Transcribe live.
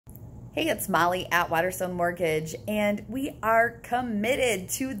Hey, it's Molly at Waterstone Mortgage, and we are committed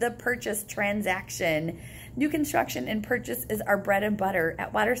to the purchase transaction. New construction and purchase is our bread and butter.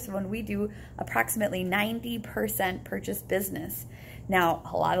 At Waterstone, we do approximately 90% purchase business. Now,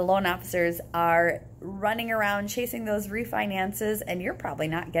 a lot of loan officers are running around chasing those refinances, and you're probably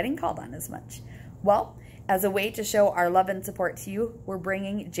not getting called on as much. Well, as a way to show our love and support to you, we're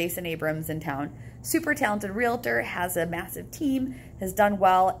bringing Jason Abrams in town. Super talented realtor, has a massive team, has done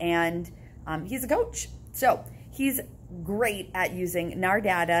well, and he's a coach. So he's great at using NAR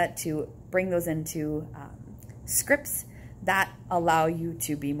data to bring those into scripts that allow you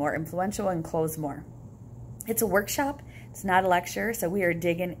to be more influential and close more. It's a workshop. It's not a lecture, so we are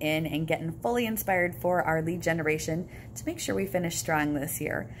digging in and getting fully inspired for our lead generation to make sure we finish strong this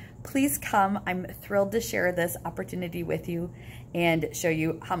year. Please come. I'm thrilled to share this opportunity with you and show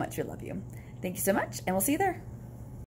you how much we love you. Thank you so much, and we'll see you there.